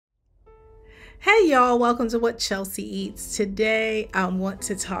Hey y'all, welcome to What Chelsea Eats. Today I want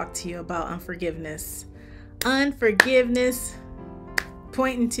to talk to you about unforgiveness. Unforgiveness,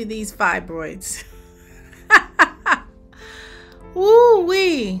 pointing to these fibroids.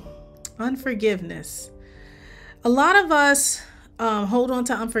 Woo-wee, unforgiveness. A lot of us hold on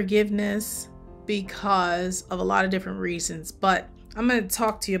to unforgiveness because of a lot of different reasons, but I'm going to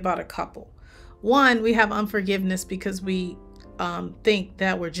talk to you about a couple. One, we have unforgiveness because we think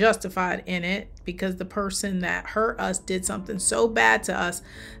that we're justified in it because the person that hurt us did something so bad to us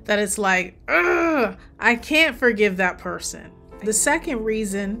that it's like, ugh, I can't forgive that person. The second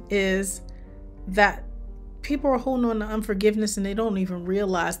reason is that people are holding on to unforgiveness and they don't even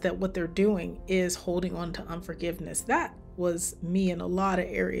realize that what they're doing is holding on to unforgiveness. That was me in a lot of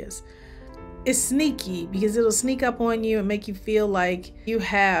areas. It's sneaky because it'll sneak up on you and make you feel like you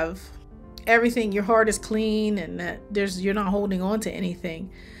have everything, your heart is clean and that you're not holding on to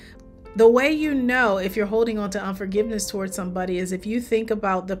anything. The way you know if you're holding on to unforgiveness towards somebody is if you think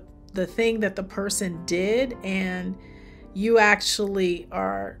about the thing that the person did and you actually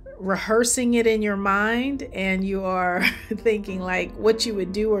are rehearsing it in your mind and you are thinking like what you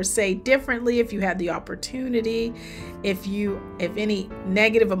would do or say differently if you had the opportunity. If any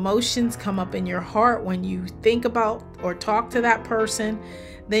negative emotions come up in your heart when you think about or talk to that person,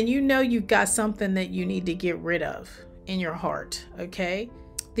 then you know you've got something that you need to get rid of in your heart, okay?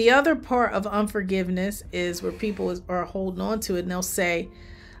 The other part of unforgiveness is where people are holding on to it and they'll say,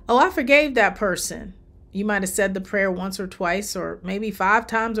 oh, I forgave that person. You might have said the prayer once or twice or maybe 5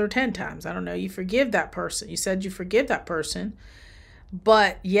 times or 10 times. I don't know. You forgive that person. You said you forgive that person,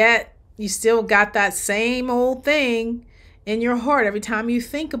 but yet you still got that same old thing in your heart. Every time you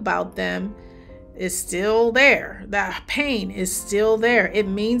think about them, it's still there. That pain is still there. It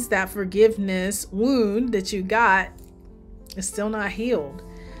means that forgiveness wound that you got is still not healed.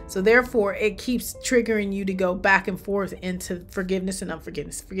 So therefore, it keeps triggering you to go back and forth into forgiveness and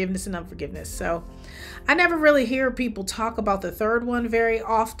unforgiveness, forgiveness and unforgiveness. So I never really hear people talk about the third one very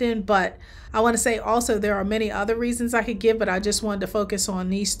often, but I want to say also there are many other reasons I could give, but I just wanted to focus on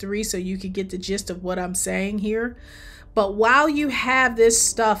these 3 so you could get the gist of what I'm saying here. But while you have this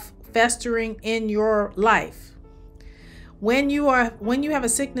stuff festering in your life, when you have a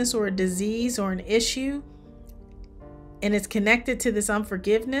sickness or a disease or an issue, and it's connected to this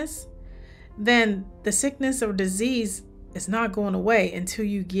unforgiveness, then the sickness or disease is not going away until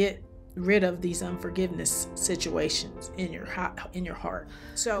you get rid of these unforgiveness situations in your heart.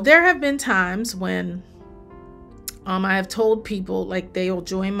 So there have been times when I have told people like they'll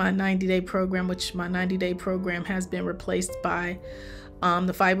join my 90-day program, which my 90-day program has been replaced by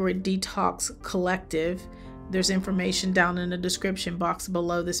the Fibroid Detox Collective. There's information down in the description box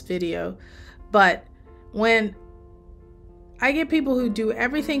below this video. But when I get people who do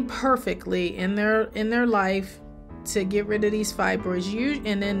everything perfectly in their life to get rid of these fibroids,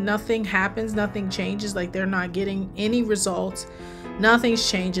 and then nothing happens, nothing changes, like they're not getting any results, nothing's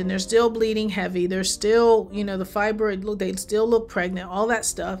changing, they're still bleeding heavy, they're still, the fibroid, they still look pregnant, all that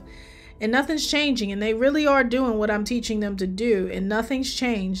stuff, and nothing's changing, and they really are doing what I'm teaching them to do, and nothing's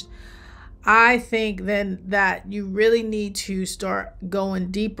changed. I think then that you really need to start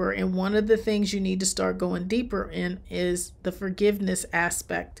going deeper. And one of the things you need to start going deeper in is the forgiveness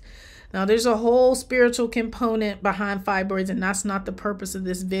aspect. Now, there's a whole spiritual component behind fibroids, and that's not the purpose of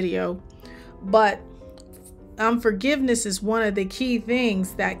this video. But forgiveness is one of the key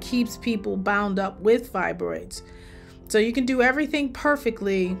things that keeps people bound up with fibroids. So you can do everything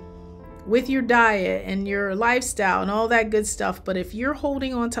perfectly with your diet and your lifestyle and all that good stuff, but if you're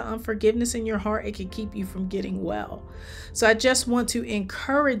holding on to unforgiveness in your heart, it can keep you from getting well. So I just want to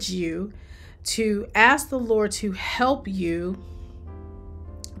encourage you to ask the Lord to help you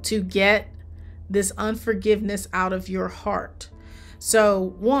to get this unforgiveness out of your heart.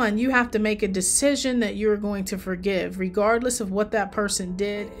 So one, you have to make a decision that you're going to forgive regardless of what that person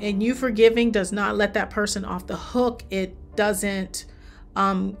did, and you forgiving does not let that person off the hook. It doesn't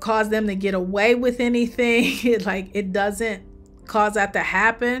cause them to get away with anything. It doesn't cause that to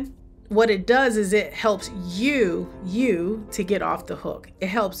happen. What it does is it helps you to get off the hook. It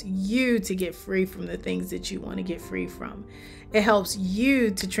helps you to get free from the things that you want to get free from. It helps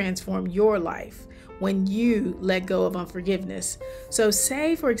you to transform your life when you let go of unforgiveness. So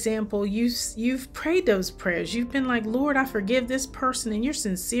say, for example, you've prayed those prayers. You've been like, Lord, I forgive this person, and you're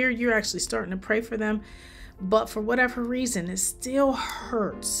sincere. You're actually starting to pray for them. But for whatever reason, it still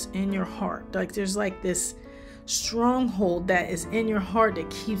hurts in your heart. Like there's like this stronghold that is in your heart that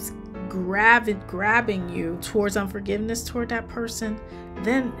keeps grabbing you towards unforgiveness toward that person.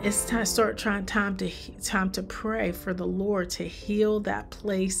 Then it's time to pray for the Lord to heal that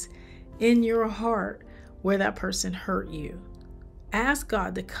place in your heart where that person hurt you. Ask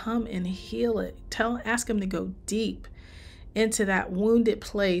God to come and heal it. Ask him to go deep into that wounded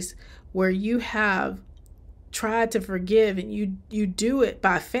place where you have tried to forgive, and you do it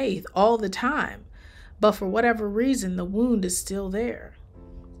by faith all the time, but for whatever reason the wound is still there.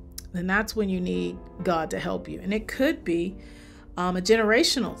 Then that's when you need God to help you. And it could be a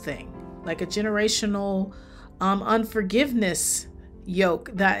generational thing, like a generational unforgiveness yoke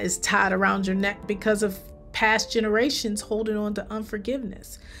that is tied around your neck because of past generations holding on to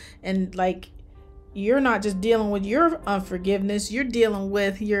unforgiveness. And like, you're not just dealing with your unforgiveness, you're dealing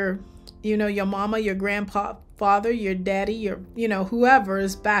with your mama, your grandfather, your daddy, your, whoever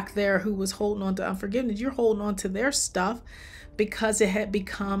is back there who was holding on to unforgiveness. You're holding on to their stuff because it had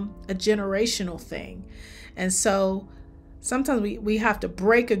become a generational thing. And so sometimes we have to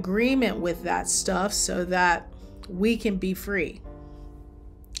break agreement with that stuff so that we can be free.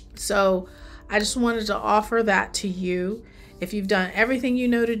 So I just wanted to offer that to you. If you've done everything you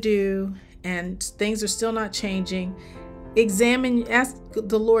know to do and things are still not changing, ask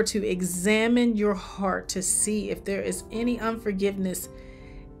the Lord to examine your heart to see if there is any unforgiveness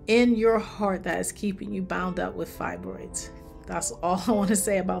in your heart that is keeping you bound up with fibroids. That's all I want to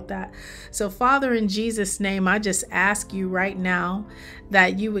say about that. So Father, in Jesus' name, I just ask you right now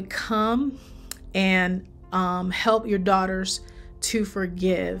that you would come and help your daughters to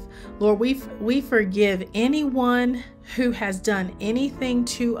forgive. Lord, we forgive anyone who has done anything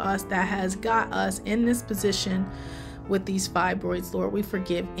to us that has got us in this position with these fibroids. Lord, we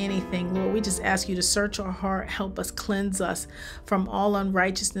forgive anything. Lord, we just ask you to search our heart, help us, cleanse us from all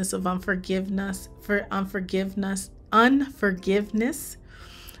unrighteousness of unforgiveness.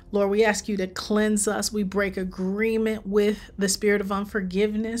 Lord, we ask you to cleanse us. We break agreement with the spirit of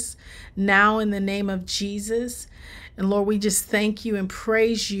unforgiveness now in the name of Jesus. And Lord, we just thank you and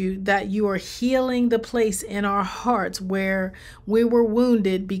praise you that you are healing the place in our hearts where we were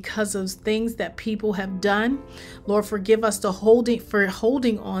wounded because of things that people have done. Lord, forgive us for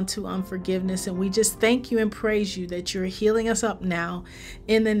holding on to unforgiveness. And we just thank you and praise you that you're healing us up now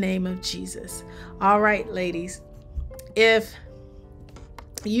in the name of Jesus. All right, ladies, if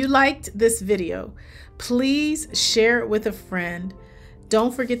you liked this video, please share it with a friend.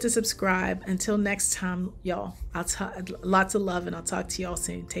 Don't forget to subscribe. Until next time, y'all, lots of love, and I'll talk to y'all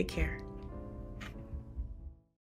soon. Take care.